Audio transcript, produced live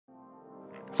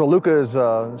So Lucca is,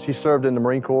 she served in the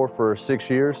Marine Corps for 6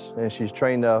 years, and she's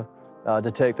trained to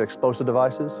detect explosive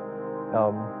devices.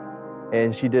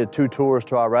 And she did 2 tours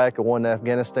to Iraq and 1 to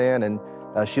Afghanistan, and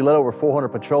she led over 400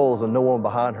 patrols, and no one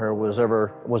behind her was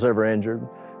ever injured.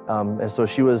 And so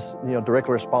she was,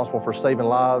 directly responsible for saving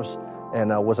lives, and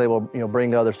was able to,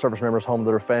 bring other service members home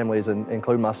to their families,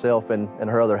 including myself and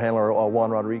her other handler,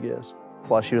 Juan Rodriguez.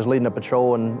 While she was leading a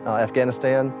patrol in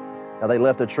Afghanistan, they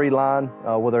left a tree line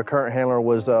where their current handler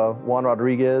was Juan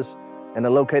Rodriguez, and they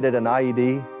located an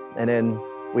IED. And then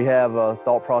we have a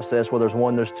thought process where there's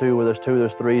 1, there's 2, where there's 2,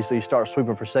 there's 3, so you start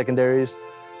sweeping for secondaries.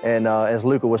 And as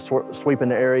Lucca was sweeping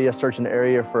the area, searching the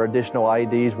area for additional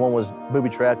IEDs, 1 was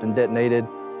booby-trapped and detonated,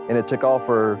 and it took off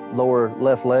her lower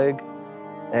left leg.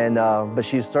 And but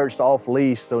she searched off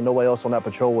leash, so nobody else on that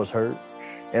patrol was hurt.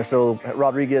 And so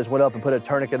Rodriguez went up and put a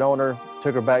tourniquet on her,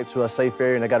 took her back to a safe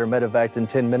area, and they got her medevaced in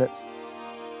 10 minutes.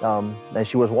 And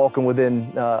she was walking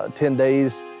within 10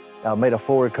 days, made a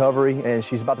full recovery, and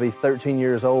she's about to be 13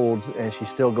 years old, and she's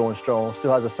still going strong,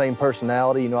 still has the same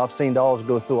personality. I've seen dogs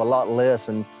go through a lot less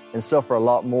and suffer a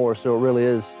lot more, so it really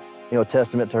is, a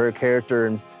testament to her character.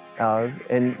 And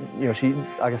she,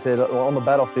 like I said, on the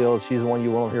battlefield, she's the one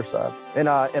you want on your side. In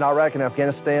Iraq and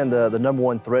Afghanistan, the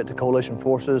 #1 threat to coalition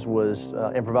forces was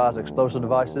improvised explosive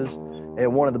devices.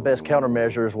 And one of the best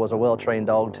countermeasures was a well-trained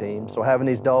dog team. So having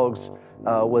these dogs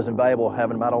was invaluable,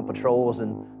 having them out on patrols.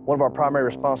 And one of our primary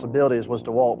responsibilities was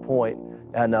to walk point.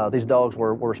 And these dogs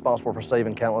were responsible for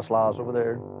saving countless lives over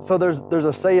there. So there's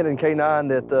a saying in K9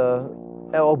 that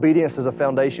obedience is a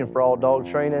foundation for all dog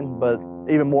training, but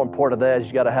even more important than that is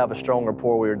you got to have a strong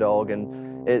rapport with your dog,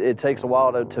 and it takes a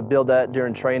while to build that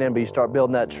during training, but you start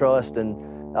building that trust. And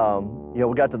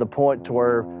we got to the point to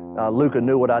where Lucca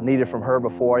knew what I needed from her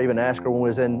before I even asked her when we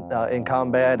was in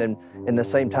combat, and in the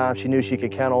same time she knew she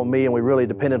could count on me, and we really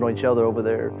depended on each other over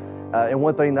there. And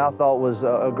one thing that I thought was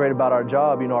great about our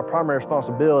job, our primary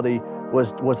responsibility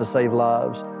was to save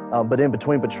lives. But in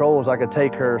between patrols, I could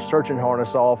take her searching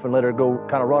harness off and let her go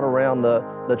kind of run around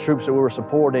the troops that we were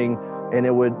supporting, and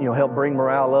it would help bring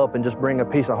morale up and just bring a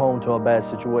piece of home to a bad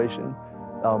situation.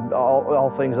 All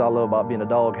things I love about being a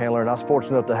dog handler, and I was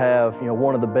fortunate enough to have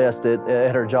one of the best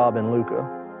at her job in Lucca.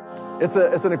 It's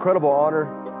an incredible honor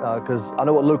because I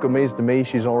know what Lucca means to me.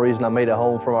 She's the only reason I made it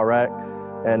home from Iraq,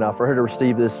 and for her to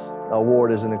receive this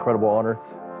award is an incredible honor.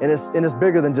 And it's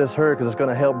bigger than just her, because it's going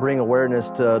to help bring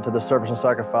awareness to the service and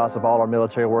sacrifice of all our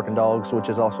military working dogs, which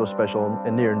is also special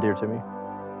and near and dear to me.